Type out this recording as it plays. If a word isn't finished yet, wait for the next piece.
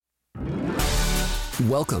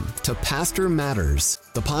Welcome to Pastor Matters,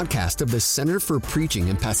 the podcast of the Center for Preaching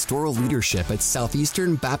and Pastoral Leadership at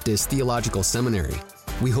Southeastern Baptist Theological Seminary.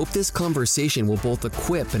 We hope this conversation will both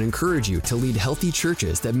equip and encourage you to lead healthy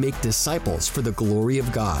churches that make disciples for the glory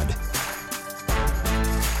of God.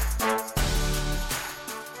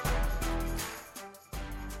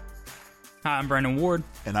 Hi, I'm Brandon Ward.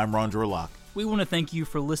 And I'm Ron Jorlock. We want to thank you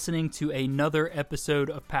for listening to another episode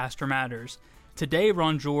of Pastor Matters. Today,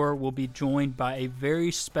 Ron Jor will be joined by a very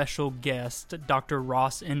special guest, Dr.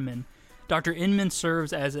 Ross Inman. Dr. Inman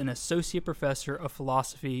serves as an associate professor of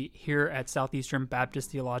philosophy here at Southeastern Baptist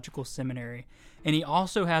Theological Seminary, and he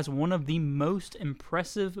also has one of the most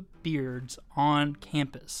impressive beards on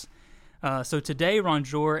campus. So today, Ron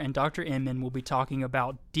Jor and Dr. Inman will be talking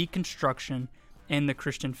about deconstruction and the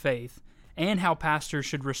Christian faith, and how pastors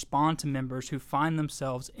should respond to members who find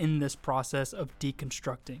themselves in this process of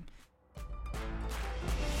deconstructing.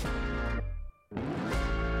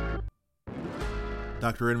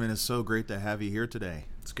 Dr. Inman, it's so great to have you here today.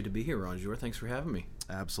 It's good to be here, Ron Jor. Thanks for having me.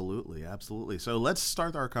 Absolutely, absolutely. So let's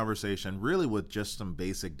start our conversation really with just some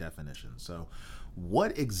basic definitions. So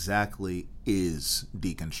what exactly is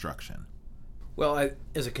deconstruction? Well,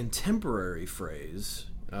 as a contemporary phrase,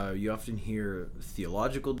 you often hear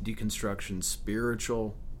theological deconstruction,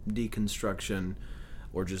 spiritual deconstruction,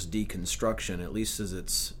 or just deconstruction, at least as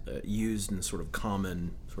it's used in sort of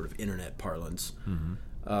common sort of internet parlance.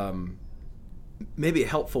 Mm-hmm. Maybe a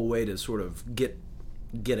helpful way to sort of get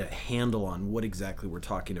a handle on what exactly we're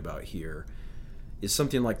talking about here is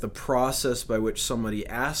something like the process by which somebody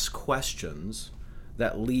asks questions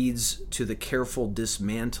that leads to the careful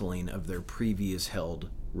dismantling of their previous held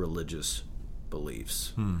religious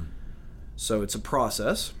beliefs. So it's a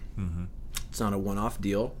process. Mm-hmm. It's not a one-off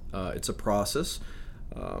deal. It's a process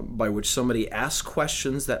by which somebody asks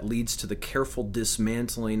questions that leads to the careful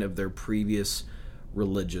dismantling of their previous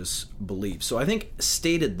religious beliefs. So I think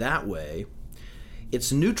stated that way, it's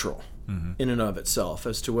neutral in and of itself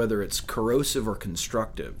as to whether it's corrosive or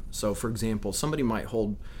constructive. So for example, somebody might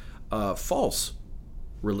hold false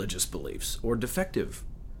religious beliefs or defective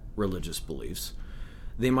religious beliefs.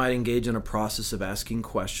 They might engage in a process of asking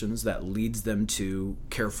questions that leads them to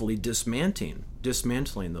carefully dismantling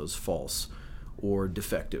those false or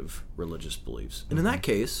defective religious beliefs. And in that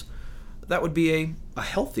case, that would be a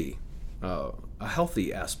healthy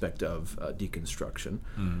aspect of deconstruction.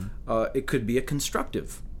 It could be a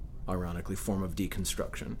constructive, ironically, form of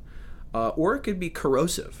deconstruction. Or it could be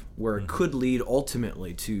corrosive, where it could lead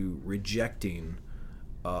ultimately to rejecting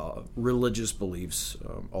religious beliefs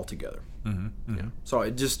altogether. Yeah. So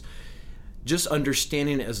it just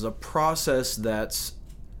understanding it as a process that's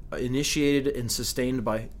initiated and sustained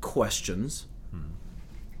by questions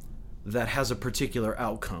that has a particular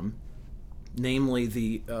outcome, namely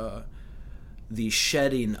the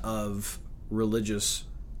shedding of religious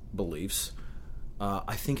beliefs,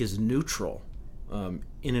 I think is neutral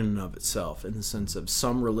in and of itself, in the sense of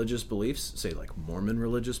some religious beliefs, say like Mormon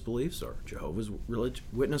religious beliefs or Jehovah's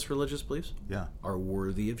Witness religious beliefs, are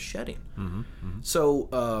worthy of shedding. So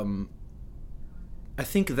I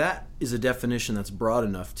think that is a definition that's broad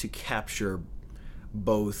enough to capture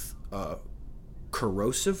both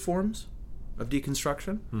corrosive forms of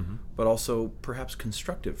deconstruction, but also perhaps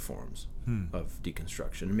constructive forms of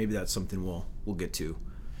deconstruction. And maybe that's something we'll get to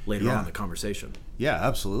later on in the conversation. Yeah,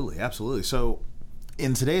 absolutely. So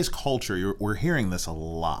in today's culture, we're hearing this a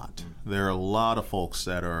lot. There are a lot of folks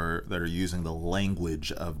that are using the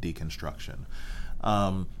language of deconstruction.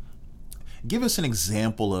 Give us an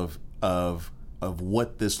example of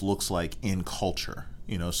what this looks like in culture.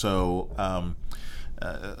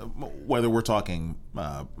 Whether we're talking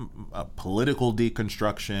political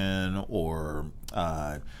deconstruction or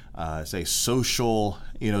say social,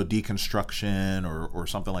 deconstruction or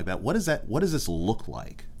something like that. What does this look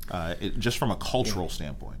like, just from a cultural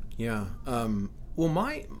standpoint? Yeah. Well,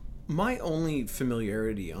 my only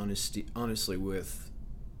familiarity, honestly, with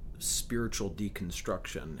spiritual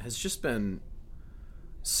deconstruction has just been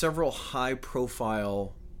several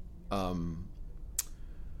high-profile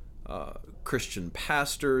Christian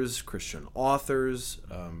pastors, Christian authors,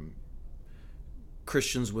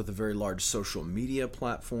 Christians with a very large social media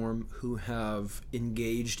platform who have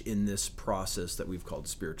engaged in this process that we've called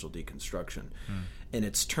spiritual deconstruction. And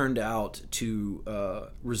it's turned out to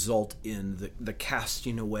result in the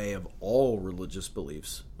casting away of all religious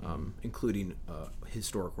beliefs, including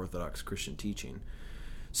historic Orthodox Christian teaching.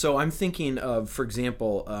 So I'm thinking of, for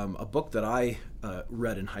example, a book that I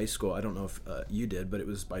read in high school. I don't know if you did, but it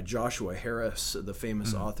was by Joshua Harris, the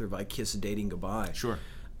famous author of I Kiss Dating Goodbye. Sure.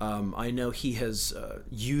 I know he has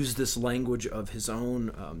used this language of his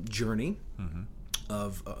own journey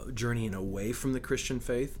of journeying away from the Christian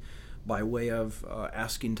faith by way of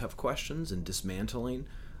asking tough questions and dismantling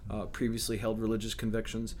previously held religious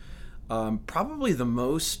convictions. Probably the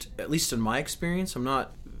most, at least in my experience, I'm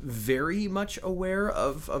not very much aware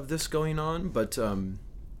of this going on, but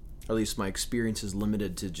at least my experience is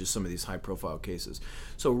limited to just some of these high-profile cases.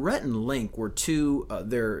 So Rhett and Link were two,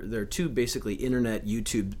 they're two basically internet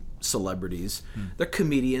YouTube celebrities. They're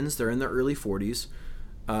comedians. They're in their early 40s.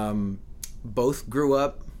 Both grew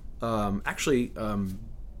up,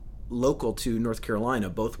 local to North Carolina.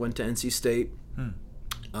 Both went to NC State.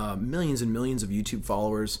 Millions and millions of YouTube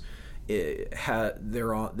followers. They've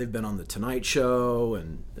been on the Tonight Show,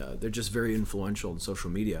 and they're just very influential in social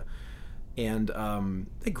media. And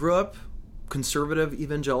they grew up conservative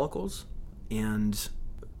evangelicals and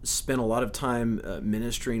spent a lot of time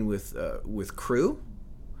ministering with Cru,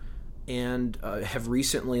 and have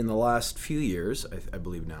recently, in the last few years, I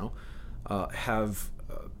believe now, have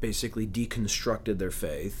basically deconstructed their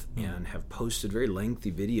faith and have posted very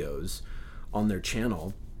lengthy videos on their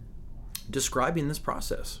channel describing this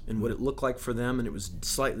process and what it looked like for them. And it was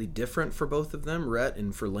slightly different for both of them, Rhett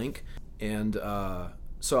and for Link. And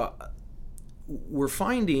so we're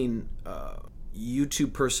finding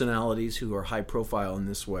YouTube personalities who are high profile in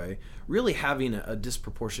this way really having a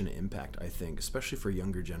disproportionate impact, I think, especially for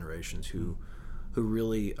younger generations who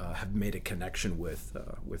really have made a connection with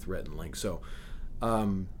Rhett and Link. So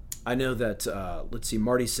I know that,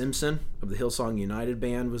 Marty Simpson of the Hillsong United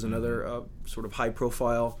Band was another sort of high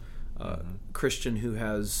profile Christian who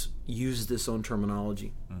has used this own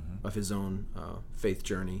terminology of his own faith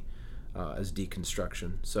journey as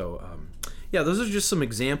deconstruction. So, those are just some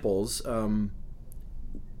examples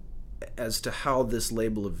as to how this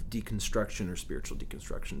label of deconstruction or spiritual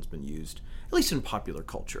deconstruction has been used, at least in popular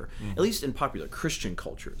culture, at least in popular Christian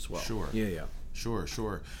culture as well. Sure. Yeah. Sure.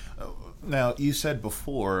 Now, you said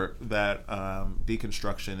before that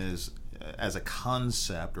deconstruction is, as a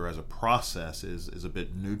concept or as a process, is a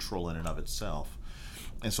bit neutral in and of itself.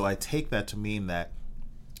 And so I take that to mean that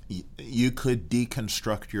you could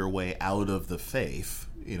deconstruct your way out of the faith.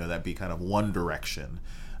 That'd be kind of one direction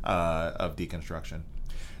of deconstruction.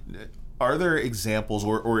 Are there examples,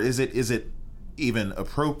 or is it even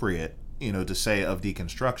appropriate, to say of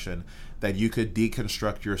deconstruction that you could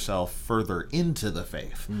deconstruct yourself further into the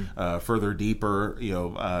faith, further deeper,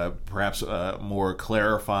 perhaps more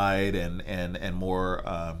clarified and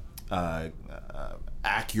more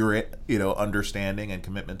accurate, understanding and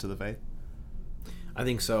commitment to the faith? I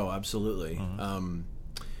think so, absolutely.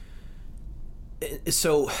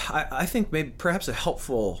 So I think maybe perhaps a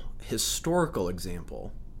helpful historical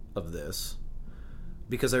example of this,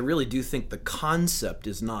 because I really do think the concept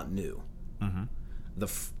is not new.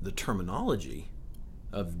 The terminology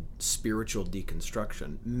of spiritual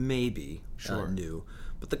deconstruction may be new,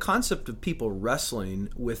 but the concept of people wrestling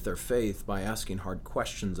with their faith by asking hard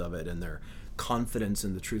questions of it and their confidence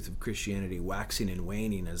in the truth of Christianity waxing and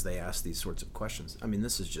waning as they ask these sorts of questions. I mean,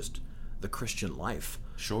 this is just the Christian life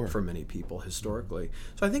for many people historically.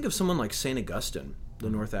 So I think of someone like St. Augustine, the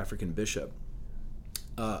North African bishop.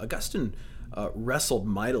 Augustine wrestled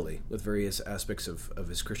mightily with various aspects of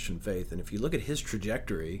his Christian faith. And if you look at his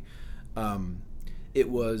trajectory, it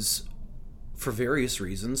was for various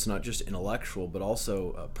reasons, not just intellectual, but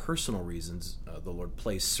also personal reasons. The Lord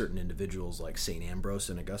placed certain individuals like St.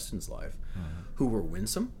 Ambrose in Augustine's life who were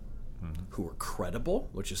winsome, who were credible,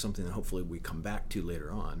 which is something that hopefully we come back to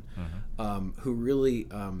later on, who really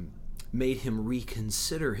made him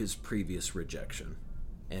reconsider his previous rejection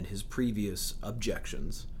and his previous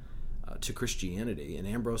objections to Christianity. And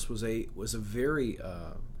Ambrose was a very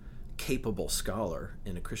capable scholar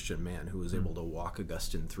and a Christian man who was able to walk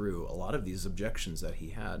Augustine through a lot of these objections that he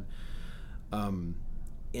had.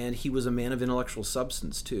 And he was a man of intellectual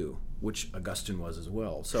substance too, which Augustine was as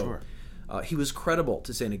well. So he was credible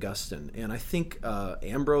to St. Augustine. And I think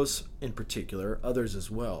Ambrose in particular, others as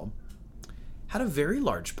well, had a very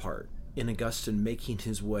large part in Augustine making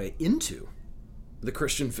his way into the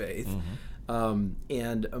Christian faith,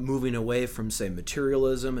 and moving away from, say,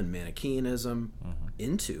 materialism and Manichaeanism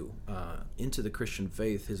into the Christian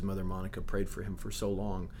faith. His mother Monica prayed for him for so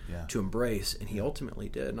long to embrace, and he ultimately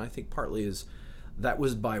did. And I think partly that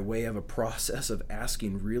was by way of a process of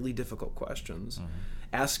asking really difficult questions.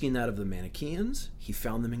 Asking that of the Manichaeans, he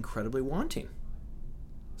found them incredibly wanting.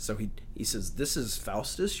 So he says, "This is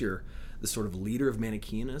Faustus, you're the sort of leader of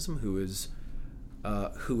Manichaeanism, who is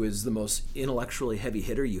the most intellectually heavy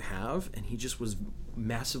hitter you have," and he just was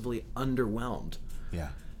massively underwhelmed.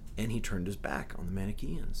 And he turned his back on the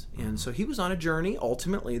Manichaeans. And so he was on a journey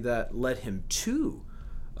ultimately that led him to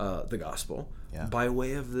the gospel by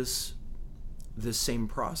way of this this same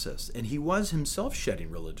process. And he was himself shedding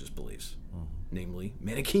religious beliefs, namely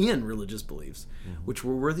Manichaean religious beliefs, which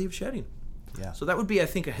were worthy of shedding. Yeah. So that would be, I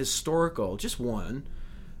think, a historical, just one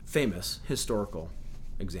famous historical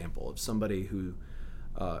example of somebody who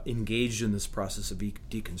engaged in this process of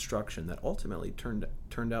deconstruction that ultimately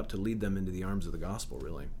turned out to lead them into the arms of the gospel,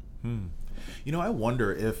 really. You know, I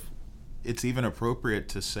wonder if it's even appropriate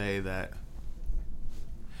to say that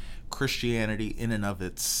Christianity in and of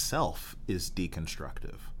itself is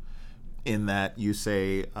deconstructive, in that you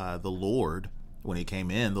say the Lord, when he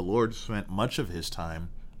came in, the Lord spent much of his time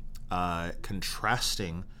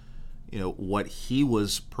contrasting, what he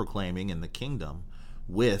was proclaiming in the kingdom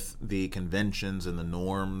with the conventions and the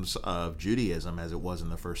norms of Judaism as it was in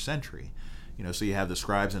the first century. So you have the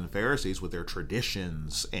scribes and the Pharisees with their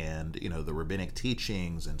traditions and, the rabbinic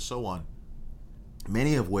teachings and so on,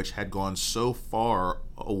 many of which had gone so far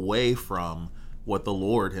away from what the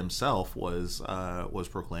Lord himself was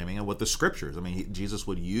proclaiming and what the scriptures. I mean, Jesus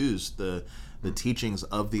would use the teachings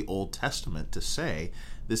of the Old Testament to say,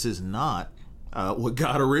 this is not what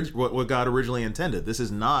God originally intended. This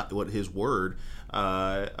is not what his word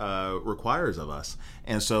requires of us.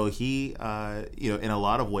 And so he, in a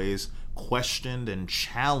lot of ways, questioned and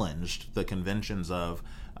challenged the conventions of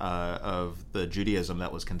the Judaism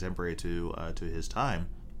that was contemporary to his time,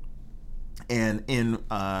 and in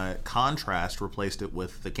contrast replaced it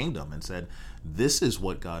with the kingdom and said, this is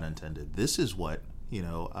what God intended. This is what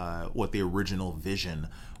what the original vision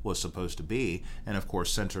was supposed to be, and of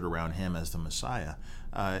course centered around him as the Messiah.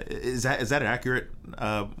 Is that an accurate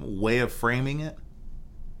way of framing it?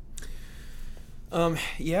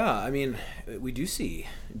 Yeah, I mean, we do see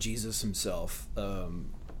Jesus himself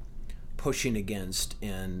pushing against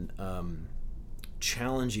and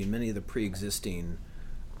challenging many of the pre-existing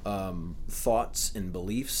thoughts and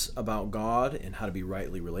beliefs about God and how to be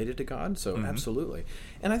rightly related to God. So absolutely.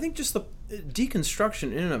 And I think just the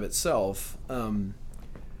deconstruction in and of itself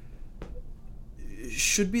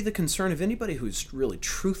should be the concern of anybody who's really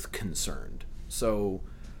truth concerned. So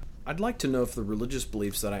I'd like to know if the religious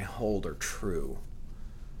beliefs that I hold are true.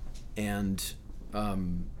 And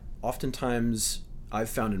oftentimes I've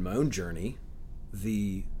found in my own journey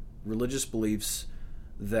the religious beliefs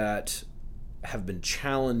that have been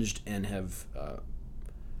challenged and have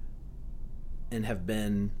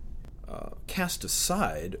been cast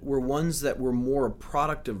aside were ones that were more a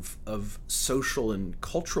product of social and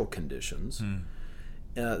cultural conditions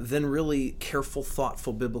than really careful,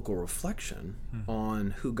 thoughtful biblical reflection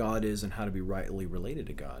on who God is and how to be rightly related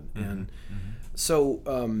to God. And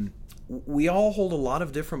so we all hold a lot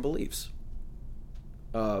of different beliefs.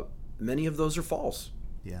 Many of those are false.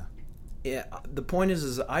 Yeah. The point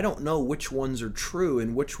is I don't know which ones are true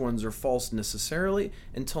and which ones are false necessarily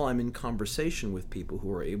until I'm in conversation with people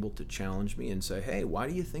who are able to challenge me and say, hey, why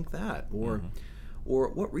do you think that? Or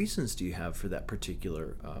what reasons do you have for that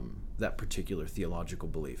particular theological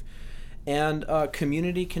belief? And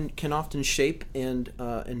community can often shape and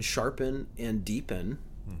sharpen and deepen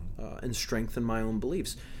and strengthen my own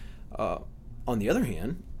beliefs. On the other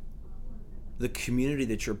hand, the community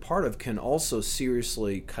that you're part of can also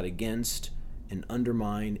seriously cut against and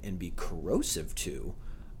undermine and be corrosive to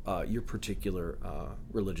your particular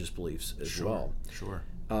religious beliefs as well. Sure.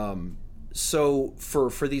 So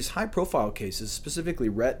for these high-profile cases, specifically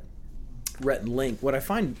Rhett and Link, what I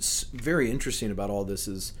find very interesting about all this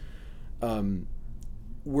is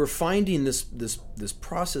we're finding this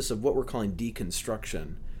process of what we're calling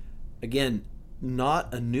deconstruction. Again,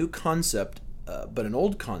 not a new concept, but an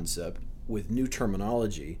old concept with new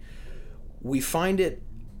terminology. We find it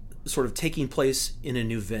sort of taking place in a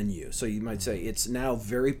new venue. So you might say it's now a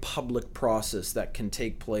very public process that can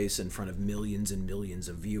take place in front of millions and millions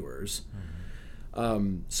of viewers.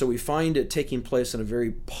 So we find it taking place on a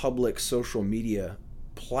very public social media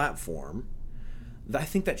platform. I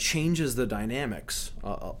think that changes the dynamics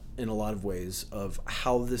in a lot of ways of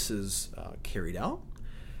how this is carried out,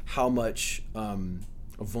 how much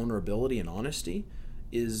vulnerability and honesty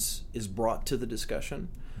is brought to the discussion.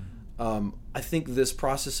 I think this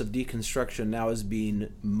process of deconstruction now is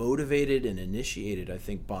being motivated and initiated, I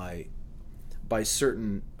think, by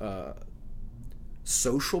certain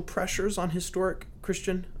social pressures on historic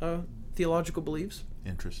Christian theological beliefs.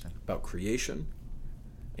 Interesting. About creation,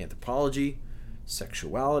 anthropology,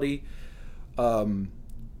 sexuality,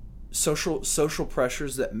 social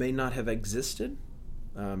pressures that may not have existed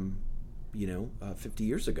 50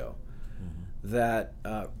 years ago, that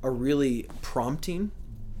are really prompting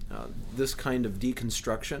this kind of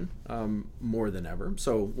deconstruction more than ever.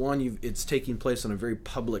 So one, it's taking place on a very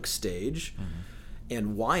public stage,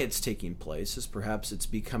 And why it's taking place is perhaps it's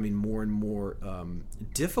becoming more and more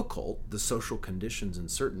difficult. The social conditions in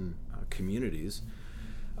certain communities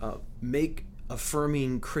make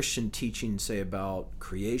affirming Christian teaching, say, about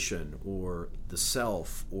creation or the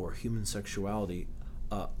self or human sexuality,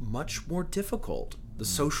 much more difficult. The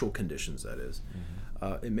social conditions, that is.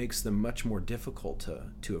 It makes them much more difficult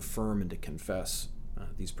to affirm and to confess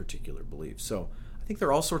these particular beliefs. So I think there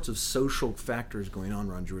are all sorts of social factors going on,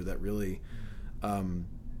 Ron Drewer, that really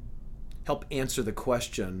help answer the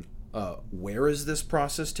question, where is this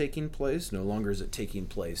process taking place? No longer is it taking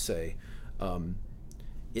place, say,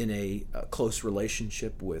 in a close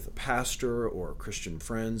relationship with a pastor or Christian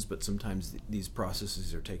friends, but sometimes these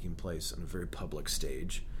processes are taking place on a very public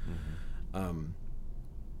stage. And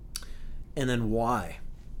then why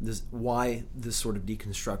this sort of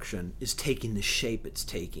deconstruction is taking the shape it's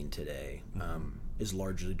taking today is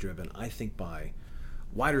largely driven, I think, by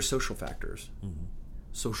wider social factors,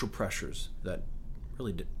 social pressures that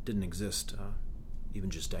really didn't exist even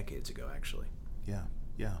just decades ago, actually. Yeah.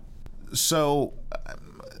 So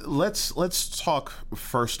let's talk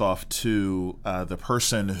first off to the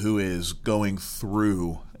person who is going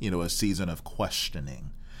through, a season of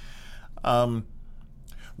questioning.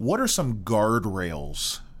 What are some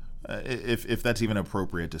guardrails, if that's even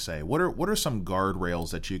appropriate to say? What are some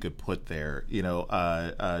guardrails that you could put there,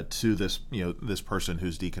 to this, this person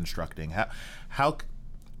who's deconstructing?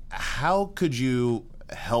 How could you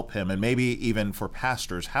help him? And maybe even for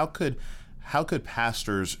pastors, how could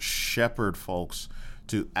pastors shepherd folks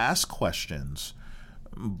to ask questions,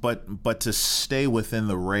 but to stay within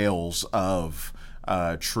the rails of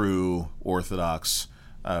true Orthodox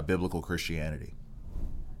biblical Christianity?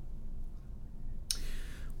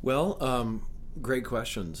 Well, great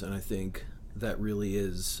questions, and I think that really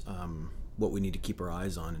is what we need to keep our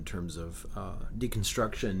eyes on in terms of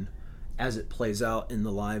deconstruction as it plays out in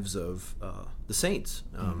the lives of the saints.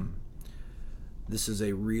 This is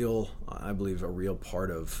I believe, a real part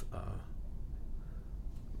of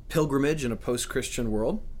pilgrimage in a post-Christian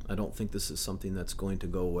world. I don't think this is something that's going to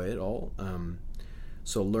go away at all.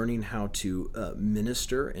 So learning how to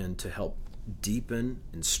minister and to help deepen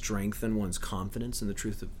and strengthen one's confidence in the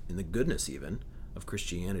truth in the goodness even of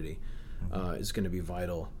Christianity is going to be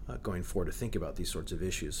vital going forward to think about these sorts of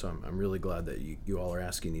issues. So I'm really glad that you all are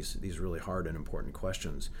asking these really hard and important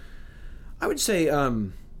questions. I would say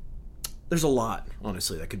there's a lot,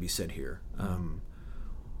 honestly, that could be said here.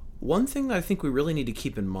 One thing that I think we really need to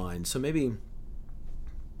keep in mind, so maybe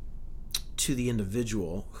to the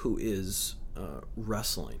individual who is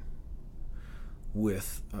wrestling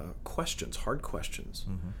with questions, hard questions,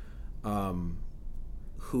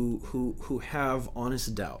 who have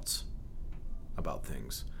honest doubts about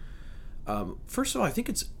things. First of all, I think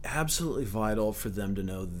it's absolutely vital for them to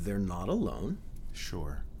know they're not alone.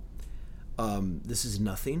 Sure. This is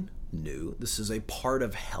nothing new. This is a part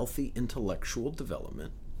of healthy intellectual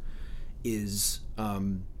development, is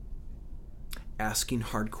asking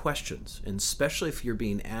hard questions, and especially if you're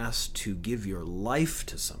being asked to give your life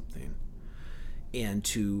to something and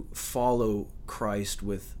to follow Christ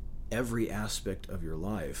with every aspect of your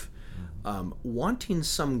life, wanting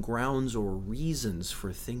some grounds or reasons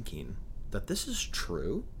for thinking that this is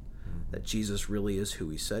true, that Jesus really is who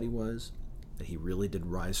he said he was, that he really did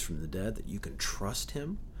rise from the dead, that you can trust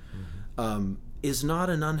him, is not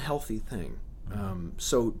an unhealthy thing.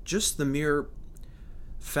 So just the mere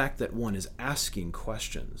fact that one is asking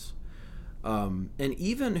questions, and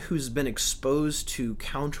even who's been exposed to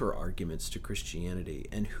counter arguments to Christianity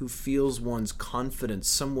and who feels one's confidence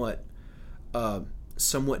somewhat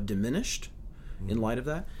diminished in light of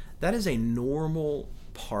that, that is a normal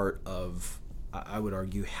part of, I would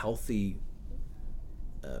argue, healthy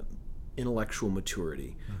intellectual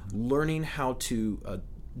maturity, learning how to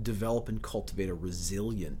develop and cultivate a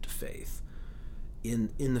resilient faith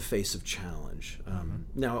in the face of challenge.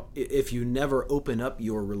 Now, if you never open up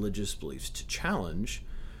your religious beliefs to challenge,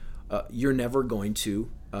 you're never going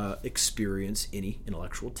to experience any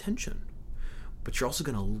intellectual tension. But you're also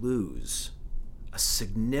going to lose a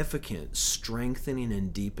significant strengthening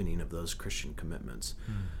and deepening of those Christian commitments.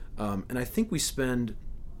 And I think we spend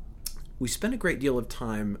a great deal of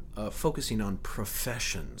time focusing on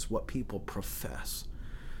professions, what people profess,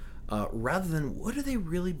 rather than what do they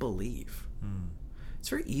really believe. It's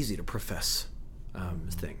very easy to profess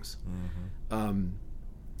things. And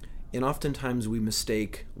oftentimes we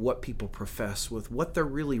mistake what people profess with what they're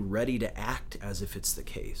really ready to act as if it's the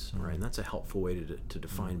case, right? And that's a helpful way to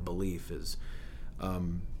define belief, is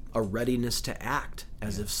a readiness to act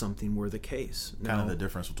as if something were the case. Now, kind of the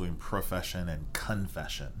difference between profession and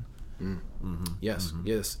confession. Yes,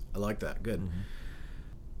 I like that. Good.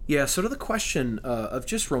 Yeah, so to the question of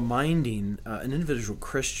just reminding an individual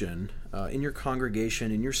Christian in your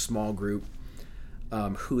congregation, in your small group,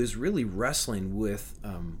 who is really wrestling with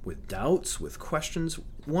doubts, with questions.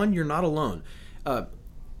 One, you're not alone.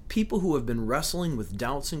 People who have been wrestling with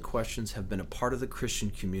doubts and questions have been a part of the Christian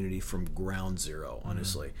community from ground zero,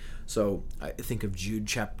 honestly. Mm-hmm. So I think of Jude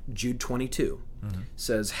 22. Mm-hmm.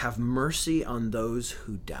 Says, "Have mercy on those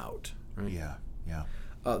who doubt." Right? Yeah.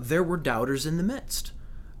 There were doubters in the midst.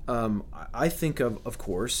 I think of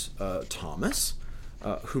course, Thomas,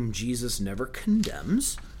 whom Jesus never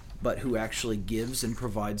condemns, but who actually gives and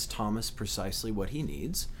provides Thomas precisely what he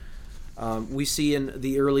needs. We see in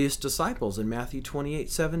the earliest disciples in Matthew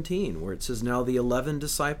 28:17, where it says, "Now the 11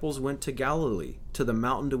 disciples went to Galilee, to the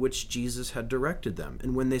mountain to which Jesus had directed them.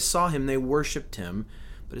 And when they saw him, they worshipped him."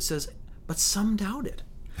 But it says, "But some doubted."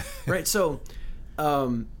 Right? So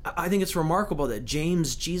I think it's remarkable that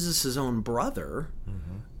James, Jesus' own brother,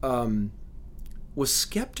 was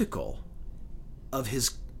skeptical of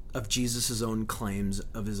Jesus' own claims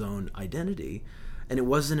of his own identity. And it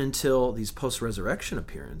wasn't until these post-resurrection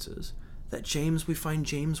appearances that we find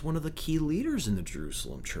James one of the key leaders in the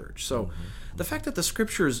Jerusalem church. So the fact that the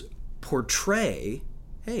scriptures portray,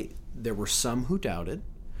 hey, there were some who doubted,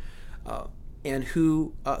 and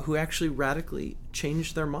who actually radically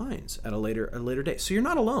changed their minds at a later date. So you're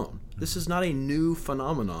not alone. This is not a new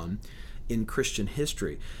phenomenon in Christian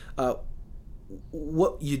history.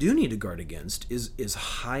 What you do need to guard against is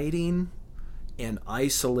hiding and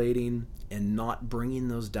isolating and not bringing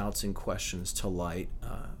those doubts and questions to light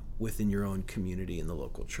within your own community in the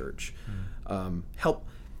local church.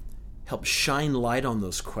 Help shine light on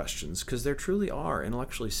those questions, because there truly are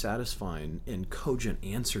intellectually satisfying and cogent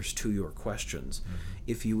answers to your questions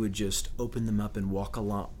if you would just open them up and walk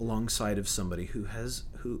alongside of somebody who's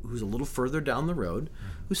a little further down the road,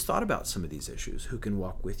 who's thought about some of these issues, who can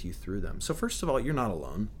walk with you through them. So first of all, you're not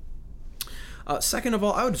alone. Second of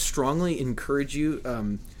all, I would strongly encourage you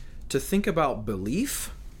to think about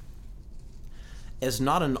belief as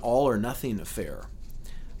not an all or nothing affair.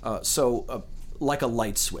 Like a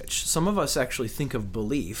light switch. Some of us actually think of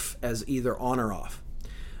belief as either on or off.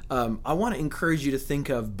 I want to encourage you to think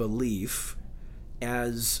of belief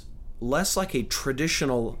as less like a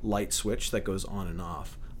traditional light switch that goes on and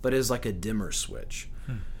off, but as like a dimmer switch.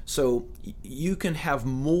 So you can have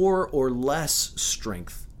more or less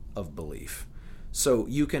strength of belief. So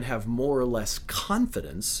you can have more or less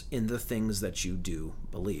confidence in the things that you do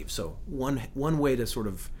believe. So one way to sort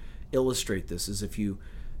of illustrate this is if you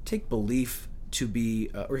take belief to be,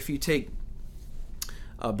 or if you take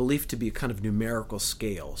belief to be a kind of numerical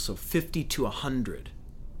scale, so 50 to 100,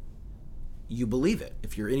 you believe it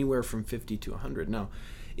if you're anywhere from 50 to 100. Now,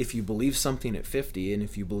 if you believe something at 50 and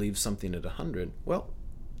if you believe something at 100, well,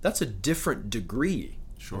 that's a different degree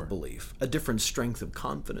of belief, a different strength of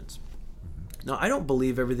confidence. Now, I don't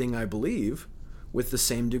believe everything I believe with the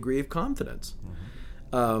same degree of confidence.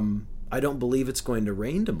 I don't believe it's going to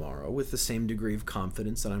rain tomorrow with the same degree of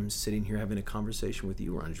confidence that I'm sitting here having a conversation with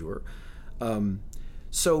you, Ranjur.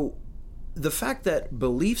 So the fact that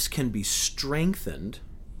beliefs can be strengthened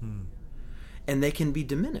and they can be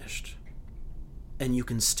diminished, and you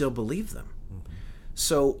can still believe them.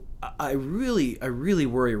 So I really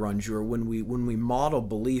worry, Ranjur, when we model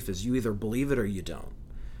belief as you either believe it or you don't.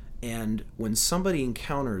 And when somebody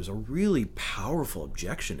encounters a really powerful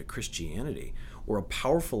objection to Christianity, or a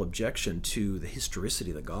powerful objection to the historicity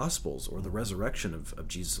of the Gospels or the resurrection of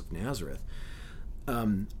Jesus of Nazareth,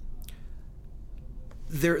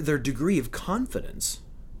 their degree of confidence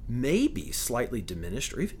may be slightly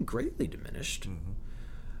diminished or even greatly diminished,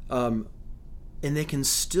 and they can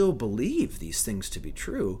still believe these things to be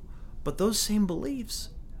true, but those same beliefs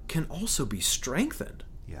can also be strengthened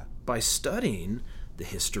by studying the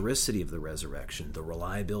historicity of the resurrection, the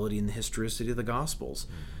reliability and the historicity of the Gospels.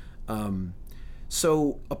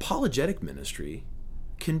 So apologetic ministry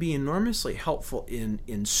can be enormously helpful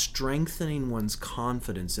in strengthening one's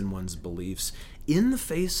confidence in one's beliefs in the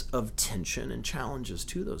face of tension and challenges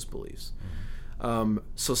to those beliefs.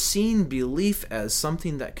 So seeing belief as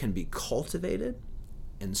something that can be cultivated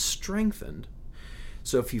and strengthened.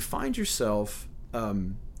 So if you find yourself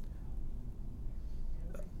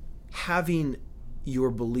having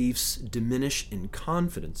your beliefs diminish in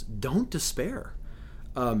confidence, don't despair.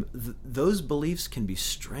 Those beliefs can be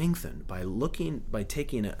strengthened by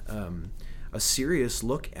taking a serious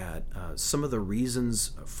look at some of the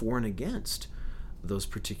reasons for and against those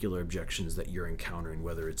particular objections that you're encountering,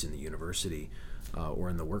 whether it's in the university or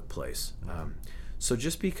in the workplace. So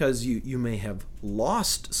just because you may have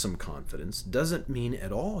lost some confidence doesn't mean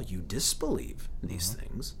at all you disbelieve these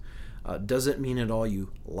things. Doesn't mean at all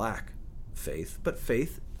you lack faith, but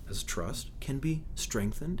faith, as trust, can be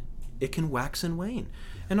strengthened. It can wax and wane,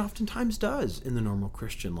 and oftentimes does in the normal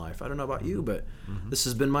Christian life. I don't know about you, but this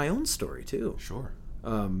has been my own story too. Sure.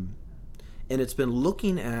 And it's been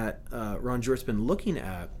looking at, Ron Jort's been looking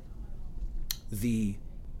at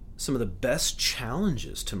some of the best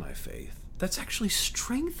challenges to my faith that's actually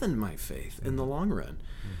strengthened my faith in the long run.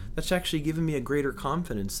 That's actually given me a greater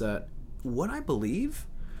confidence that what I believe,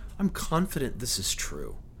 I'm confident this is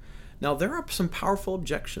true. Now, there are some powerful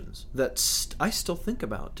objections that I still think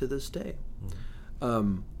about to this day.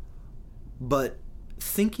 But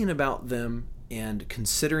thinking about them and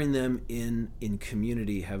considering them in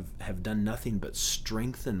community have done nothing but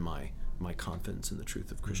strengthen my confidence in the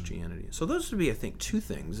truth of Christianity. So those would be, I think, two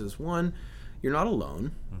things. Is one, you're not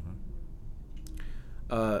alone.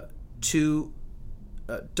 Two,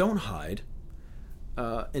 don't hide.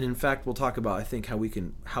 And in fact, we'll talk about, I think, how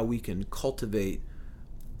we can cultivate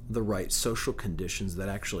the right social conditions that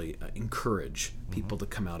actually encourage people to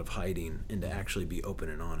come out of hiding and to actually be open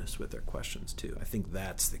and honest with their questions too. I think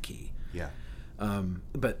that's the key. Yeah.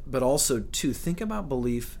 But also to think about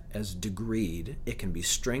belief as degreed. It can be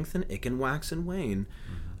strengthened, it can wax and wane,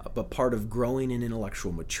 but part of growing in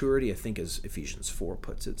intellectual maturity, I think, as Ephesians 4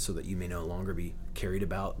 puts it, so that you may no longer be carried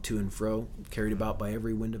about to and fro, carried about by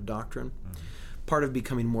every wind of doctrine. Part of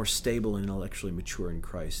becoming more stable and intellectually mature in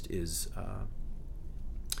Christ is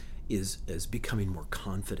becoming more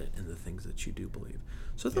confident in the things that you do believe.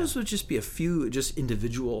 So those would just be a few just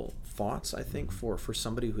individual thoughts, I think, for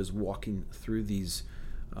somebody who is walking through these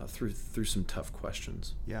through some tough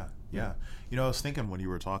questions. Yeah. You know, I was thinking when you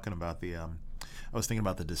were talking about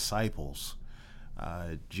the disciples.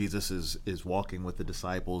 Jesus is walking with the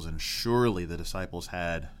disciples, and surely the disciples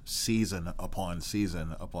had season upon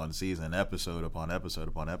season upon season, episode upon episode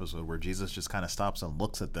upon episode, where Jesus just kind of stops and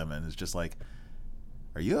looks at them and is just like,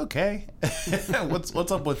 "Are you okay?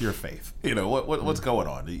 What's up with your faith? You know, what's going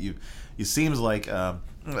on? You seems like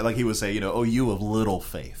he would say, you know, oh, you of little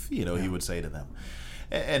faith. You know, he would say to them."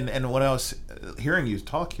 And when I was hearing you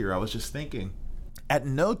talk here, I was just thinking, at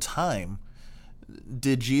no time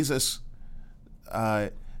did Jesus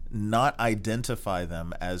not identify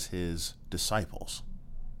them as his disciples.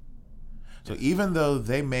 So even though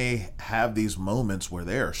they may have these moments where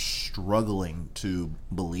they are struggling to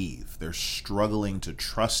believe, they're struggling to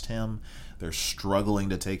trust him, they're struggling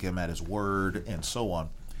to take him at his word, and so on,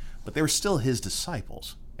 but they were still his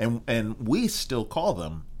disciples. And we still call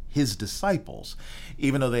them his disciples,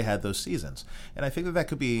 even though they had those seasons. And I think that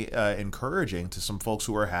could be encouraging to some folks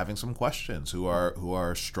who are having some questions, who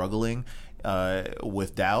are struggling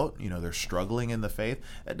with doubt. You know, they're struggling in the faith.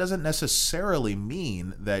 It doesn't necessarily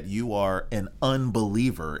mean that you are an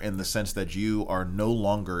unbeliever in the sense that you are no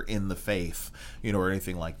longer in the faith, you know, or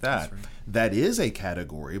anything like that. That's right. That is a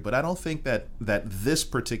category, but I don't think that this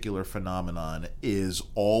particular phenomenon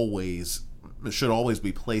should always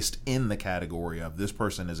be placed in the category of this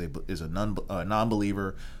person is a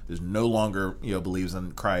non-believer, is no longer, you know, believes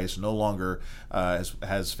in Christ, no longer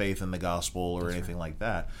has faith in the gospel or That's anything right. like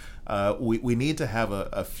that. We need to have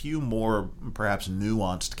a few more perhaps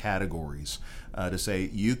nuanced categories to say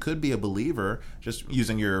you could be a believer, just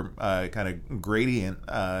using your kind of gradient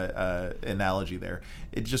analogy there.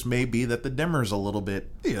 It just may be that the dimmer's a little bit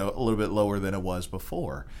lower than it was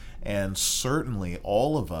before. And certainly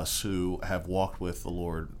all of us who have walked with the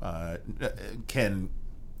Lord can,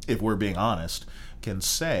 if we're being honest, can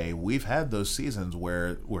say we've had those seasons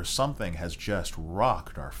where something has just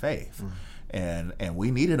rocked our faith. And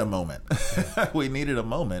we needed a moment. We needed a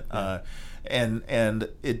moment. And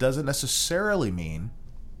it doesn't necessarily mean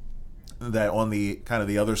that on the kind of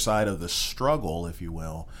the other side of the struggle, if you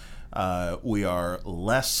will, we are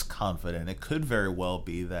less confident. It could very well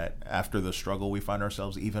be that after the struggle, we find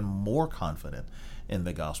ourselves even more confident in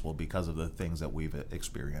the gospel because of the things that we've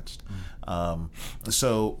experienced.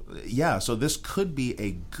 So this could be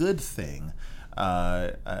a good thing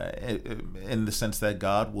in the sense that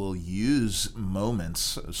God will use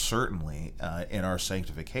moments, certainly, in our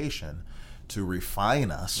sanctification to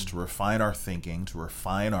refine us, to refine our thinking, to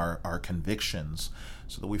refine our convictions,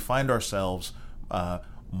 so that we find ourselves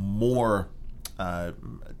more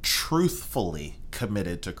truthfully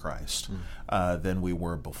committed to Christ than we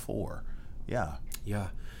were before. Yeah,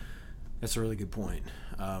 that's a really good point.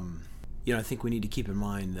 I think we need to keep in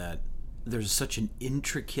mind that there's such an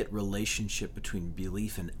intricate relationship between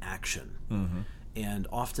belief and action, and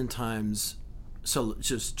oftentimes, so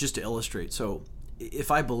just to illustrate, so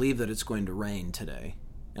if I believe that it's going to rain today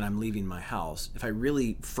and I'm leaving my house, if I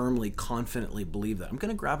really firmly, confidently believe that, I'm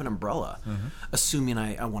going to grab an umbrella, assuming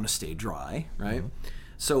I want to stay dry, right?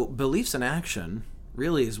 So beliefs in action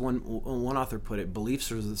really, as one author put it,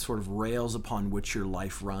 beliefs are the sort of rails upon which your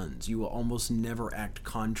life runs. You will almost never act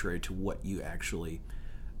contrary to what you actually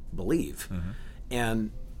believe.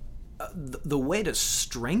 And the way to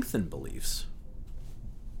strengthen beliefs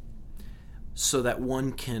so that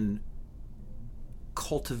one can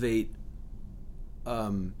cultivate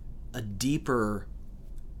a deeper,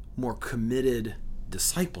 more committed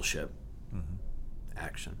discipleship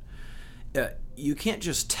action. You can't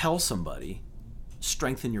just tell somebody,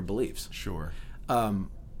 strengthen your beliefs. Sure.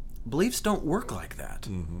 Beliefs don't work like that.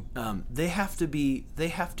 They have to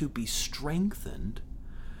be strengthened.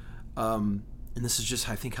 And this is just,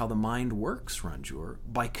 I think, how the mind works, Ranjur,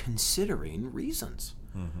 by considering reasons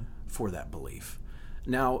for that belief.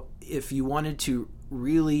 Now, if you wanted to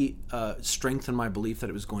really strengthen my belief that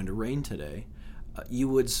it was going to rain today, you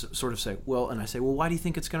would sort of say, well, and I say, well, why do you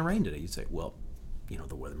think it's going to rain today? You'd say, well,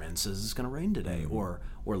 the weatherman says it's going to rain today, or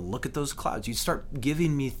look at those clouds. You start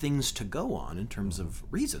giving me things to go on in terms of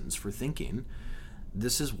reasons for thinking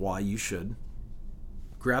this is why you should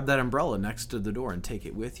grab that umbrella next to the door and take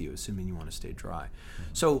it with you, assuming you want to stay dry.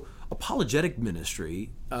 So apologetic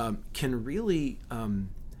ministry can really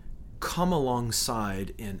come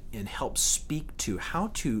alongside and help speak to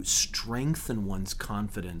how to strengthen one's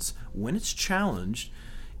confidence when it's challenged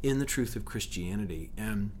in the truth of Christianity.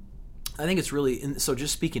 And I think it's really, so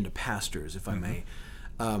just speaking to pastors, if I may,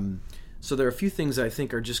 so there are a few things I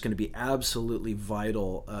think are just going to be absolutely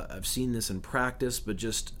vital. I've seen this in practice, but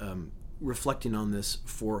just reflecting on this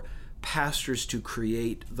for pastors to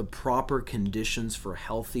create the proper conditions for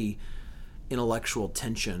healthy intellectual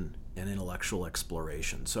tension and intellectual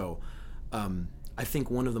exploration. So I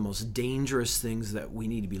think one of the most dangerous things that we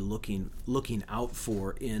need to be looking out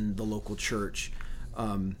for in the local church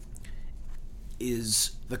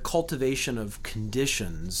is the cultivation of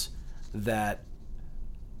conditions that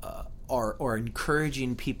are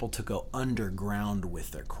encouraging people to go underground with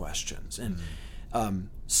their questions. And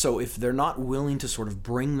so if they're not willing to sort of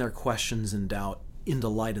bring their questions and doubt into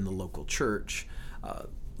light in the local church,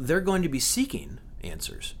 they're going to be seeking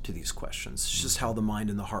answers to these questions. It's just how the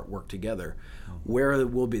mind and the heart work together. Where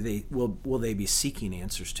will they be seeking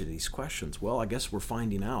answers to these questions? Well, I guess we're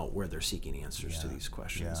finding out where they're seeking answers to these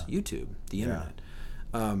questions. YouTube, the internet.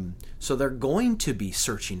 So they're going to be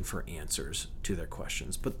searching for answers to their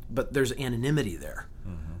questions, but there's anonymity there.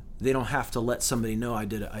 They don't have to let somebody know I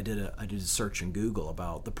did a search in Google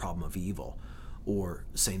about the problem of evil or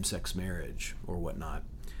same-sex marriage or whatnot.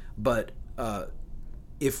 But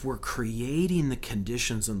if we're creating the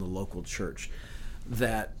conditions in the local church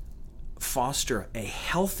that foster a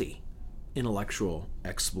healthy intellectual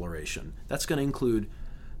exploration, that's going to include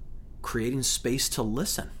creating space to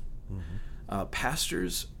listen.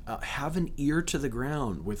 Pastors, have an ear to the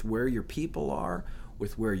ground with where your people are,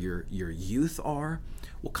 with where your youth are.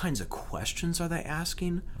 What kinds of questions are they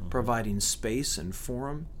asking? Providing space and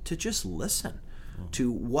forum to just listen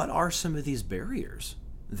to what are some of these barriers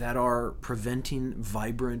that are preventing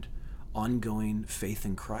vibrant, ongoing faith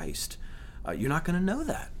in Christ. You're not going to know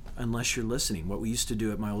that unless you're listening. What we used to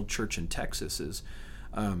do at my old church in Texas is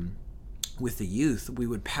with the youth, we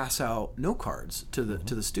would pass out note cards to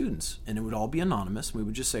the students, and it would all be anonymous. We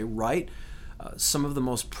would just say, write some of the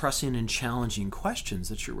most pressing and challenging questions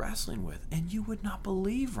that you're wrestling with. And you would not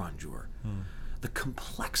believe, Ranjur, the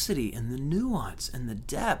complexity and the nuance and the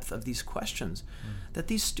depth of these questions that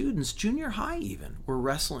these students, junior high even, were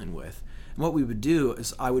wrestling with. And what we would do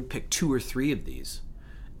is I would pick 2 or 3 of these,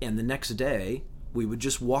 and the next day we would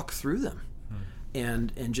just walk through them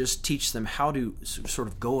and just teach them how to sort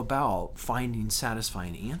of go about finding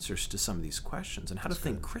satisfying answers to some of these questions and how to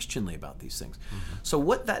think Christianly about these things. So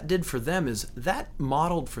what that did for them is that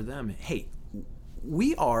modeled for them, hey,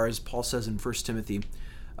 we are, as Paul says in 1 Timothy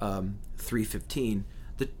 3:15,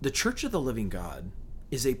 the church of the living God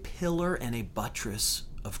is a pillar and a buttress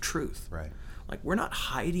of truth. Right. Like, we're not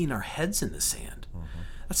hiding our heads in the sand.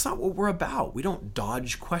 That's not what we're about. We don't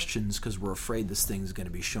dodge questions because we're afraid this thing's going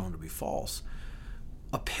to be shown to be false.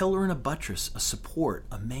 A pillar and a buttress, a support,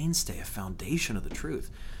 a mainstay, a foundation of the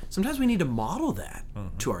truth. Sometimes we need to model that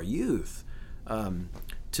to our youth,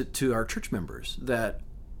 to our church members, that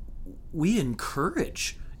we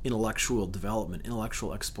encourage intellectual development,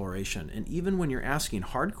 intellectual exploration. And even when you're asking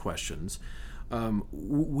hard questions,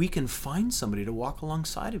 we can find somebody to walk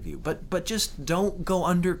alongside of you. But just don't go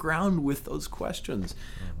underground with those questions.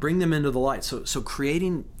 Bring them into the light. So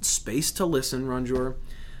creating space to listen, Ranjur,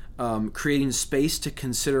 creating space to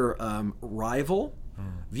consider rival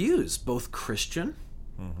views, both Christian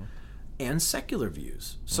and secular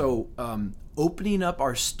views. So opening up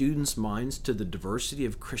our students' minds to the diversity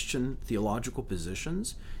of Christian theological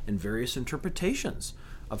positions and various interpretations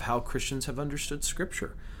of how Christians have understood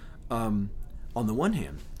Scripture, on the one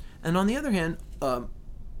hand. And on the other hand,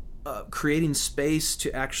 creating space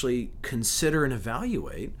to actually consider and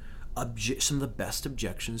evaluate some of the best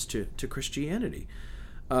objections to Christianity.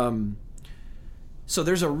 So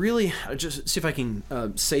there's a really, just see if I can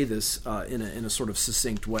say this in a sort of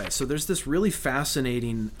succinct way. So there's this really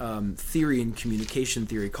fascinating theory in communication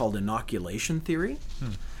theory called inoculation theory.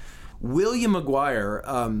 William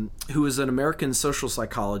McGuire, who is an American social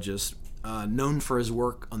psychologist known for his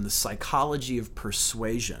work on the psychology of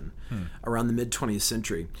persuasion around the mid-20th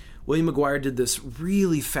century, William McGuire did this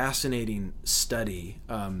really fascinating study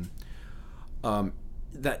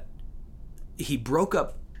that he broke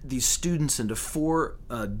up these students into 4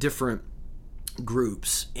 different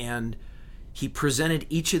groups, and he presented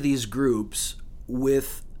each of these groups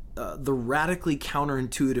with the radically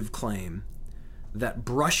counterintuitive claim that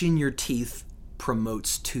brushing your teeth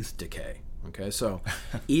promotes tooth decay. Okay, so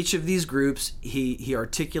each of these groups, he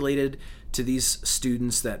articulated to these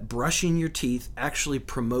students that brushing your teeth actually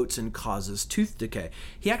promotes and causes tooth decay.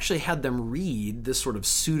 He actually had them read this sort of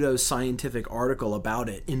pseudo-scientific article about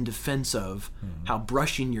it in defense of how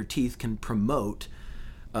brushing your teeth can promote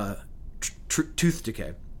tooth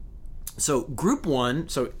decay. So group 1,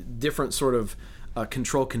 so different sort of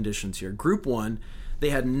control conditions here. Group 1, they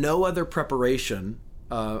had no other preparation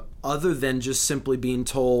other than just simply being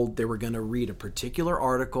told they were going to read a particular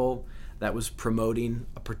article that was promoting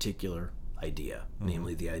a particular idea,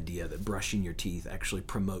 namely the idea that brushing your teeth actually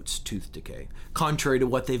promotes tooth decay, contrary to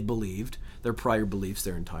what they've believed, their prior beliefs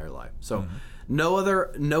their entire life. So no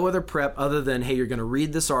other prep other than, hey, you're going to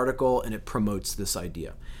read this article and it promotes this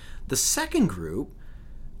idea. The second group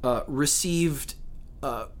received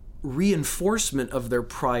reinforcement of their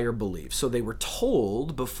prior beliefs. So they were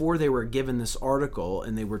told before they were given this article,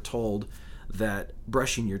 and they were told that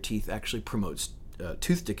brushing your teeth actually promotes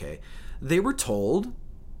tooth decay. They were told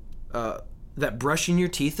that brushing your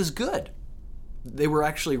teeth is good. They were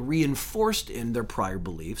actually reinforced in their prior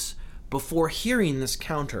beliefs before hearing this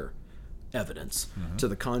counter evidence to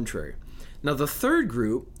the contrary. Now, the third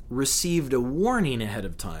group received a warning ahead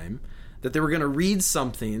of time that they were going to read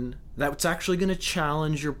something that's actually going to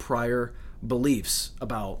challenge your prior beliefs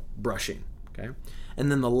about brushing. Okay,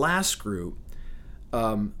 and then the last group,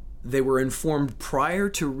 they were informed prior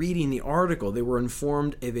to reading the article, they were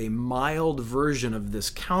informed of a mild version of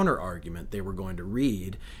this counter-argument they were going to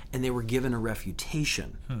read, and they were given a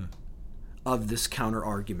refutation of this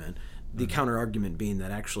counter-argument, the counter-argument being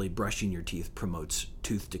that actually brushing your teeth promotes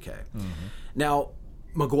tooth decay. Now,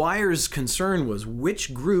 McGuire's concern was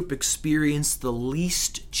which group experienced the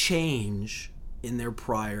least change in their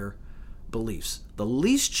prior beliefs. The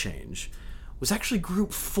least change was actually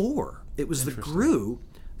group 4. It was the group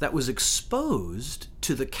that was exposed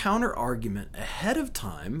to the counter-argument ahead of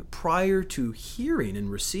time prior to hearing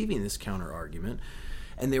and receiving this counter-argument,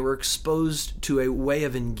 and they were exposed to a way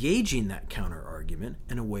of engaging that counter-argument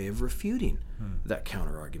and a way of refuting that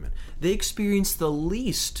counter-argument. They experienced the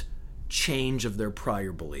least change of their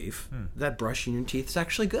prior belief that brushing your teeth is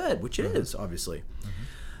actually good, which it is, obviously.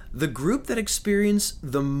 The group that experienced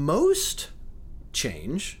the most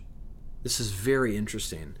change, this is very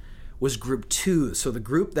interesting, was group 2. So the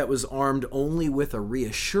group that was armed only with a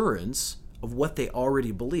reassurance of what they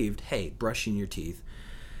already believed, hey, brushing your teeth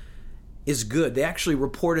is good. They actually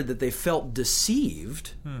reported that they felt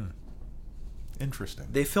deceived. Interesting.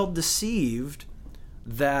 They felt deceived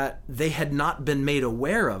that they had not been made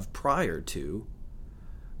aware of prior to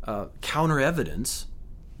counter evidence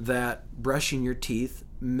that brushing your teeth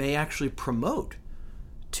may actually promote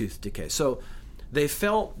tooth decay. So they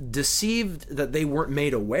felt deceived that they weren't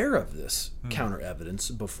made aware of this counter evidence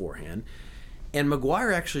beforehand. And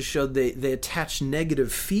McGuire actually showed they attached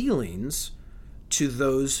negative feelings to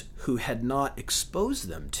those who had not exposed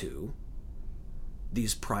them to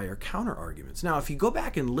these prior counter arguments. Now, if you go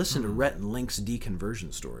back and listen to Rhett and Link's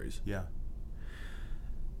deconversion stories,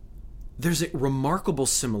 there's a remarkable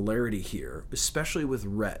similarity here, especially with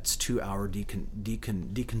Rhett's 2-hour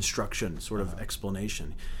deconstruction sort of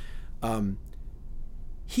explanation.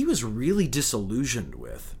 He was really disillusioned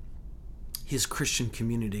with his Christian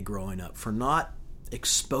community growing up for not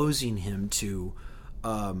exposing him to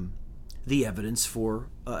the evidence for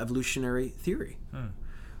evolutionary theory,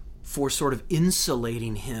 for sort of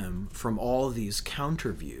insulating him from all of these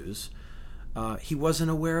counter views he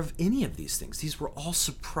wasn't aware of any of these things. These were all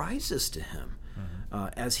surprises to him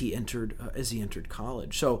as he entered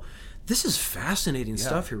college. So this is fascinating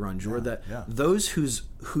stuff here, Ron Jour, that those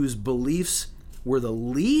whose beliefs were the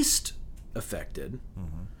least affected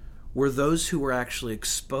were those who were actually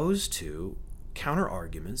exposed to counter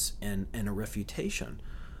arguments and a refutation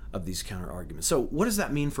of these counter arguments. So what does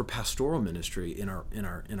that mean for pastoral ministry in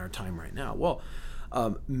our time right now? Well,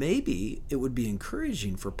 maybe it would be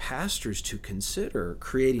encouraging for pastors to consider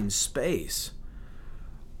creating space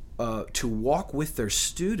to walk with their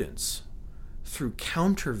students through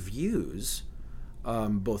counter views,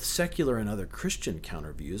 both secular and other Christian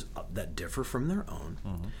counter views that differ from their own,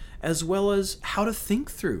 as well as how to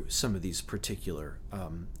think through some of these particular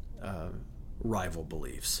rival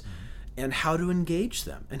beliefs, and how to engage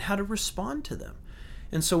them and how to respond to them.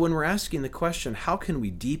 And so when we're asking the question, how can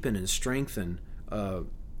we deepen and strengthen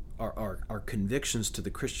our convictions to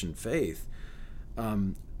the Christian faith,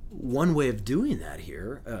 one way of doing that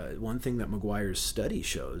here, one thing that McGuire's study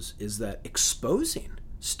shows, is that exposing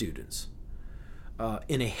students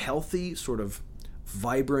in a healthy, sort of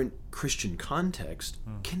vibrant Christian context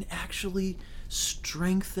can actually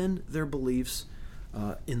strengthen their beliefs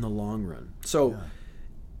in the long run. So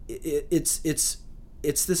it's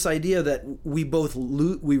this idea that we both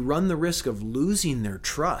we run the risk of losing their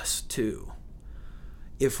trust too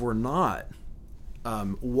if we're not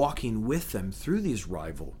walking with them through these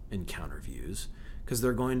rival and counter views, because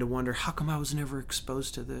they're going to wonder, how come I was never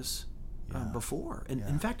exposed to this before? And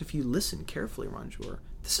in fact, if you listen carefully, Ron Jour,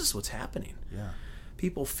 this is what's happening.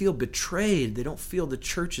 People feel betrayed. They don't feel the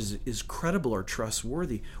church is credible or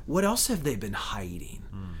trustworthy. What else have they been hiding?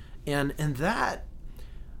 And that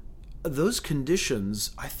those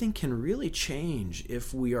conditions, I think, can really change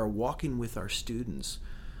if we are walking with our students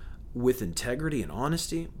with integrity and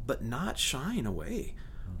honesty, but not shying away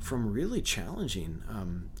from really challenging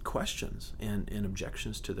questions and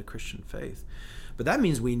objections to the Christian faith. But that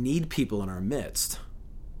means we need people in our midst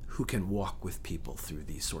who can walk with people through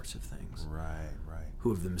these sorts of things. Right. Who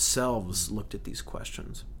have themselves looked at these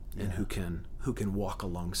questions and who can walk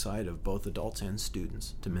alongside of both adults and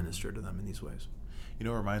students to minister to them in these ways. You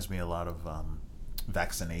know, it reminds me a lot of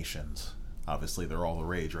vaccinations. Obviously, they're all the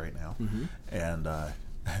rage right now. And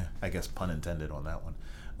I guess pun intended on that one,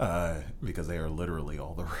 because they are literally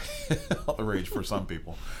all the rage for some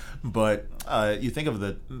people. But you think of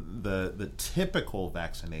the typical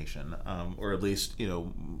vaccination, or at least, you know,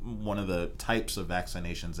 one of the types of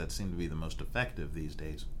vaccinations that seem to be the most effective these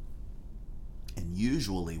days. And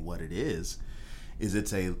usually what it is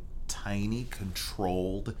it's a tiny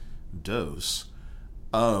controlled dose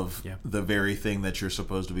of the very thing that you're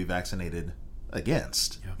supposed to be vaccinated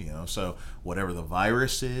against. You know, so whatever the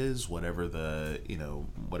virus is, whatever the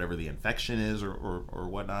infection is or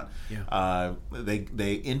whatnot,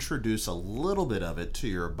 they introduce a little bit of it to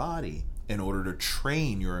your body in order to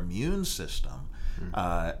train your immune system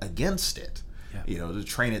against it. You know, to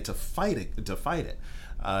train it to fight it.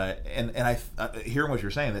 And I hearing what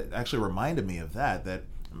you're saying, that actually reminded me of that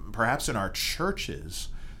perhaps in our churches,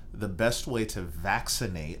 the best way to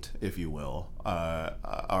vaccinate, if you will,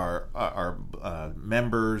 our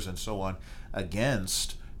members and so on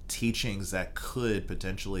against teachings that could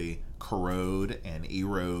potentially corrode and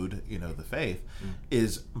erode, you know, the faith,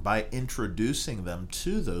 is by introducing them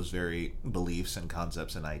to those very beliefs and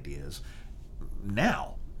concepts and ideas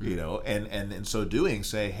now. You know, and in so doing,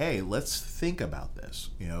 say, hey, let's think about this.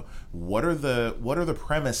 You know, what are the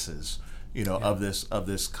premises, you know, of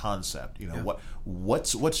this concept? You know,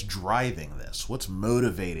 what's driving this? What's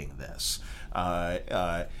motivating this?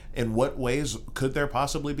 In what ways could there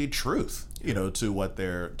possibly be truth, you know, to what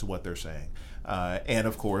they're saying? And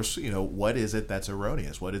of course, you know, what is it that's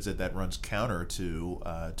erroneous? What is it that runs counter to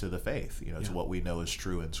the faith? You know, to what we know is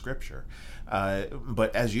true in Scripture.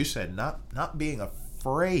 But as you said, not being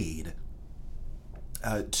afraid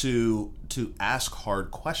to ask hard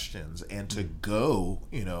questions and to go,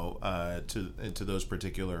 you know, to those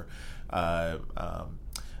particular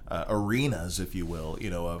arenas, if you will, you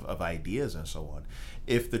know, of ideas and so on.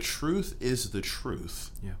 If the truth is the truth,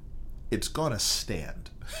 it's going to stand,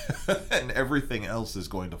 and everything else is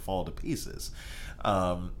going to fall to pieces.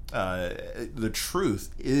 The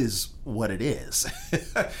truth is what it is,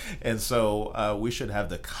 and so we should have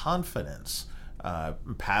the confidence.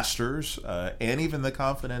 Pastors and even the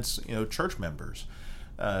confidence, you know, church members,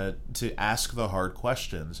 to ask the hard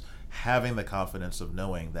questions, having the confidence of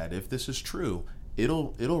knowing that if this is true,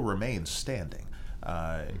 it'll remain standing.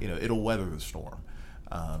 You know, it'll weather the storm.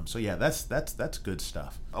 So yeah, that's good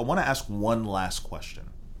stuff. I want to ask one last question.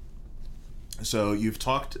 So you've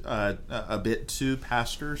talked a bit to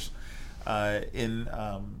pastors in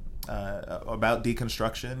about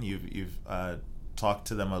deconstruction. You've talked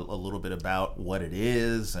to them a little bit about what it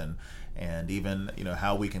is, and even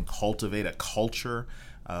how we can cultivate a culture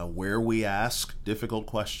where we ask difficult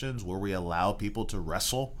questions, where we allow people to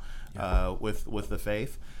wrestle with the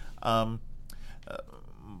faith.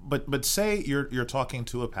 But say you're talking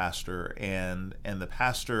to a pastor, and the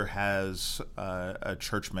pastor has a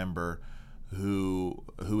church member who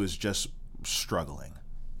is just struggling.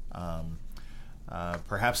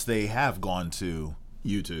 Perhaps they have gone to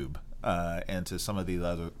YouTube and to some of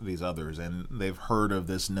these others, and they've heard of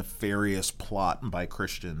this nefarious plot by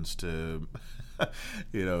Christians to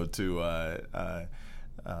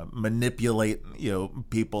manipulate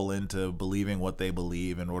people into believing what they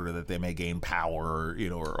believe in order that they may gain power,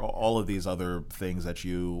 or all of these other things that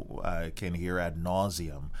you can hear ad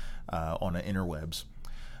nauseum on the interwebs.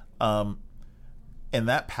 And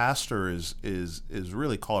that pastor is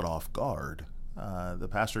really caught off guard. The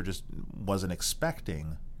pastor just wasn't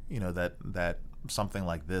expecting that something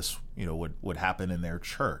like this would happen in their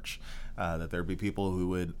church, that there'd be people who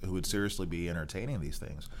would seriously be entertaining these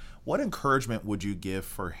things. What encouragement would you give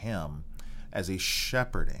for him as a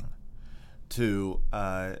shepherding to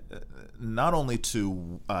not only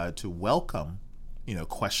to welcome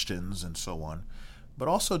questions and so on, but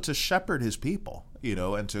also to shepherd his people,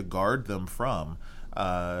 and to guard them from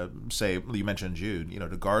say you mentioned Jude,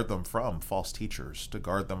 to guard them from false teachers, to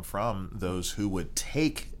guard them from those who would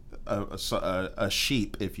take a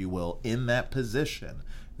sheep, if you will, in that position,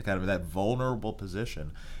 kind of that vulnerable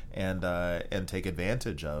position, and take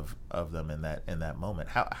advantage of them in that moment.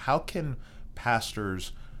 How can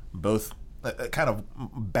pastors both kind of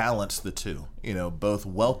balance the two? Both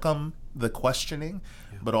welcome the questioning,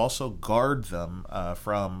 but also guard them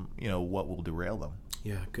from what will derail them.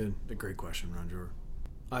 Yeah, good, a great question, Ron.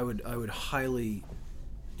 I would highly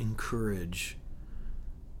encourage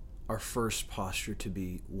our first posture to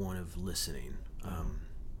be one of listening.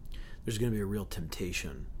 There's going to be a real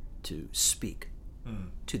temptation to speak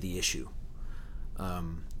to the issue,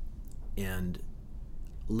 and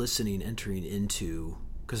listening, entering into,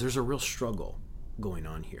 because there's a real struggle going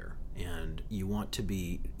on here, and you want to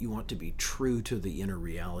be true to the inner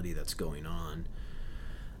reality that's going on.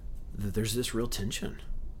 That there's this real tension,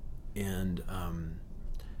 and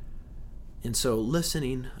so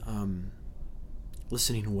listening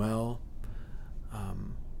well.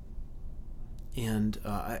 And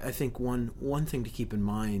I think one thing to keep in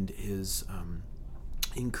mind is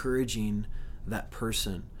encouraging that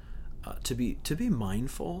person to be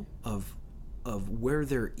mindful of where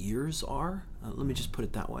their ears are. Let me just put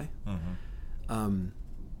it that way.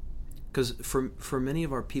 Because for many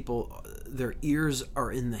of our people, their ears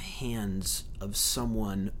are in the hands of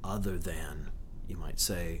someone other than, you might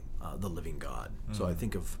say, the living God. So I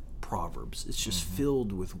think of Proverbs. It's just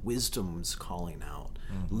filled with wisdom's calling out.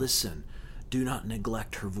 Listen, do not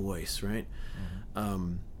neglect her voice, right?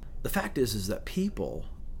 The fact is that people,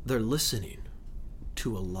 they're listening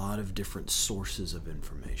to a lot of different sources of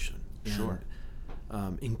information. Sure.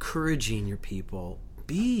 And, encouraging your people,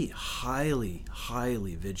 be highly,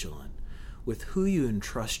 highly vigilant with who you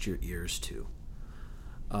entrust your ears to.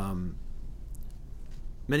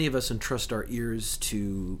 Many of us entrust our ears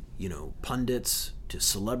to, pundits, to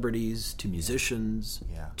celebrities, to musicians,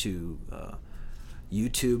 to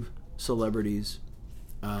YouTube celebrities.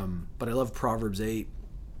 But I love Proverbs 8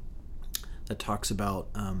 that talks about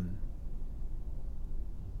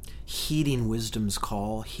heeding wisdom's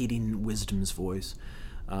call, heeding wisdom's voice.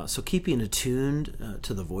 So keeping attuned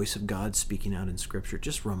to the voice of God speaking out in Scripture,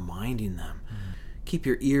 just reminding them, keep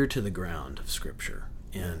your ear to the ground of Scripture,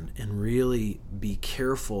 and really be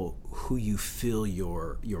careful who you fill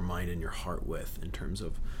your mind and your heart with in terms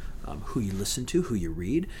of who you listen to, who you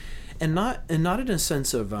read, and not in a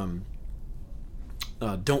sense of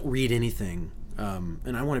don't read anything.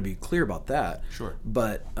 And I want to be clear about that. Sure.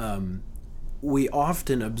 But we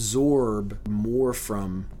often absorb more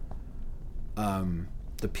from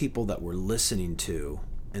the people that we're listening to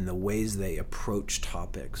and the ways they approach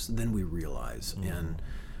topics than we realize. And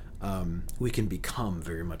we can become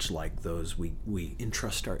very much like those we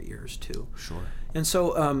entrust our ears to. Sure. And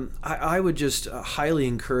so I would just highly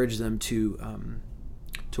encourage them to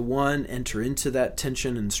one, enter into that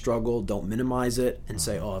tension and struggle. Don't minimize it and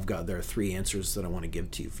say, there are 3 answers that I want to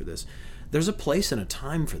give to you for this. There's a place and a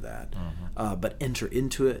time for that, but enter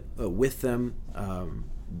into it with them,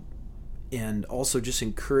 and also just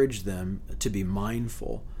encourage them to be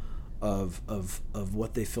mindful of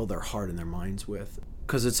what they fill their heart and their minds with.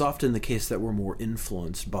 Because it's often the case that we're more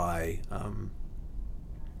influenced by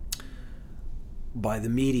by the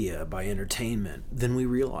media, by entertainment, than we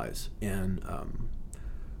realize. And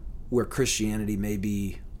where Christianity may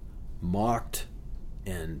be mocked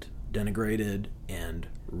and denigrated and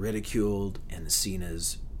ridiculed and seen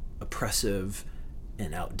as oppressive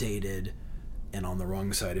and outdated and on the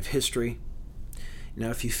wrong side of history. Now,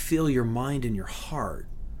 if you fill your mind and your heart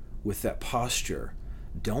with that posture,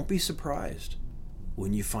 don't be surprised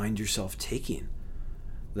when you find yourself taking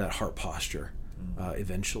that heart posture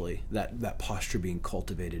eventually, that posture being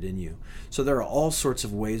cultivated in you. So there are all sorts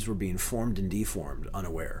of ways we're being formed and deformed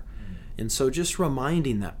unaware. And so just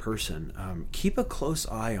reminding that person, keep a close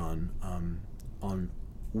eye on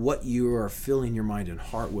what you are filling your mind and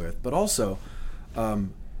heart with, but also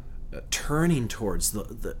turning towards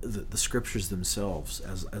the scriptures themselves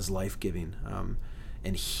as life-giving,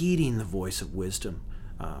 and heeding the voice of wisdom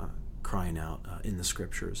crying out in the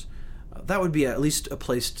scriptures. That would be at least a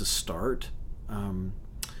place to start.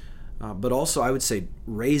 But also, I would say,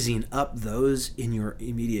 raising up those in your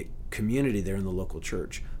immediate community there in the local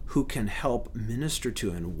church who can help minister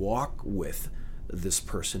to and walk with this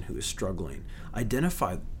person who is struggling.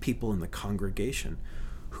 Identify people in the congregation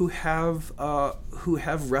who have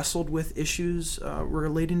wrestled with issues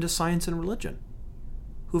relating to science and religion,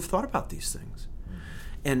 who have thought about these things.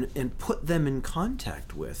 And put them in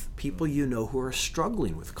contact with people you know who are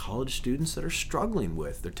struggling with, college students that are struggling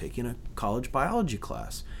with. They're taking a college biology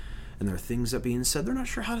class, and there are things that are being said. They're not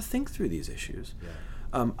sure how to think through these issues.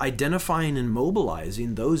 Yeah. Identifying and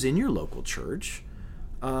mobilizing those in your local church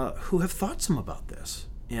who have thought some about this,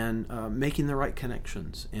 and making the right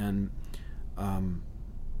connections, and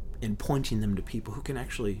pointing them to people who can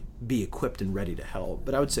actually be equipped and ready to help.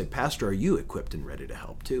 But I would say, Pastor, are you equipped and ready to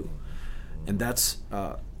help too? And that's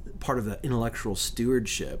part of the intellectual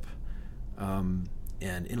stewardship, and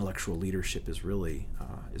intellectual leadership is really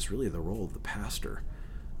the role of the pastor.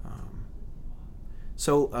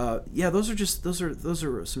 Those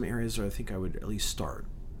are some areas that I think I would at least start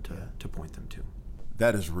to point them to.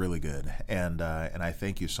 That is really good, and I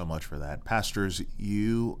thank you so much for that, pastors.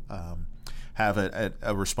 You have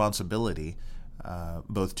a responsibility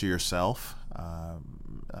both to yourself,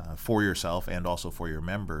 for yourself, and also for your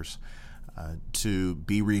members. To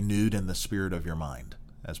be renewed in the spirit of your mind,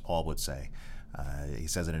 as Paul would say. He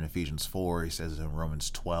says it in Ephesians 4, he says it in Romans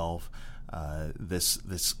 12.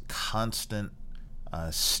 This constant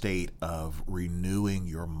state of renewing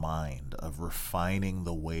your mind, of refining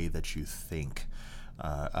the way that you think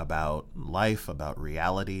about life, about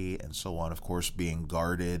reality, and so on. Of course, being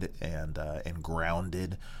guarded and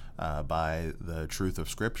grounded by the truth of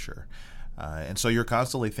Scripture. And so you're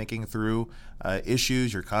constantly thinking through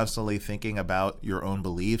issues. You're constantly thinking about your own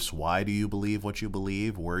beliefs. Why do you believe what you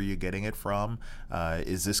believe? Where are you getting it from?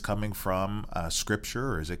 Is this coming from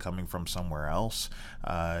Scripture, or is it coming from somewhere else?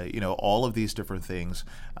 All of these different things.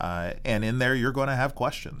 And in there, you're going to have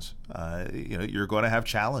questions. You're going to have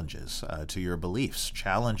challenges to your beliefs,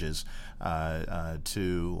 challenges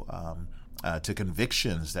to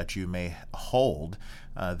convictions that you may hold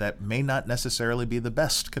that may not necessarily be the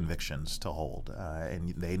best convictions to hold,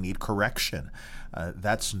 and they need correction.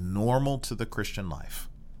 That's normal to the Christian life.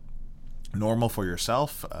 Normal for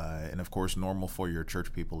yourself, and of course normal for your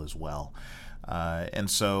church people as well.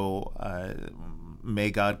 And so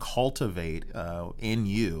may God cultivate in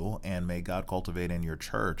you, and may God cultivate in your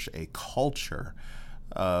church a culture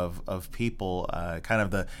of people, kind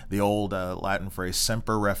of the old Latin phrase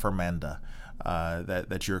semper reformanda,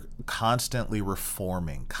 that you're constantly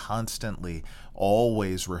reforming, constantly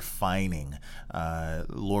always refining,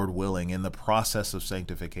 Lord willing, in the process of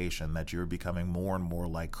sanctification, that you're becoming more and more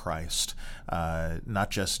like Christ,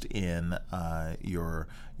 not just in your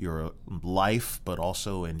life, but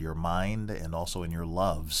also in your mind and also in your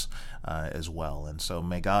loves as well. And so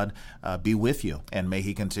may God be with you, and may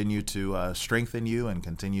He continue to strengthen you and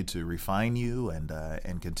continue to refine you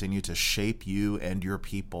and continue to shape you and your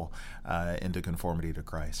people into conformity to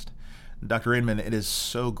Christ. Dr. Inman, it is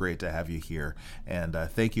so great to have you here, and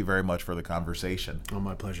thank you very much for the conversation. Oh,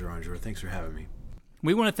 my pleasure, Andrew. Thanks for having me.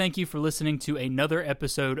 We want to thank you for listening to another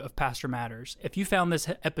episode of Pastor Matters. If you found this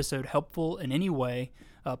episode helpful in any way,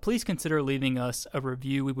 please consider leaving us a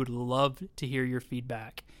review. We would love to hear your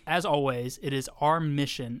feedback. As always, it is our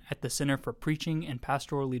mission at the Center for Preaching and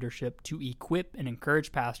Pastoral Leadership to equip and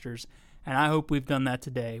encourage pastors, and I hope we've done that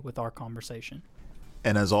today with our conversation.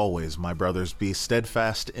 And as always, my brothers, be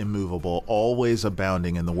steadfast, immovable, always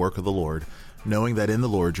abounding in the work of the Lord, knowing that in the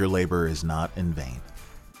Lord your labor is not in vain.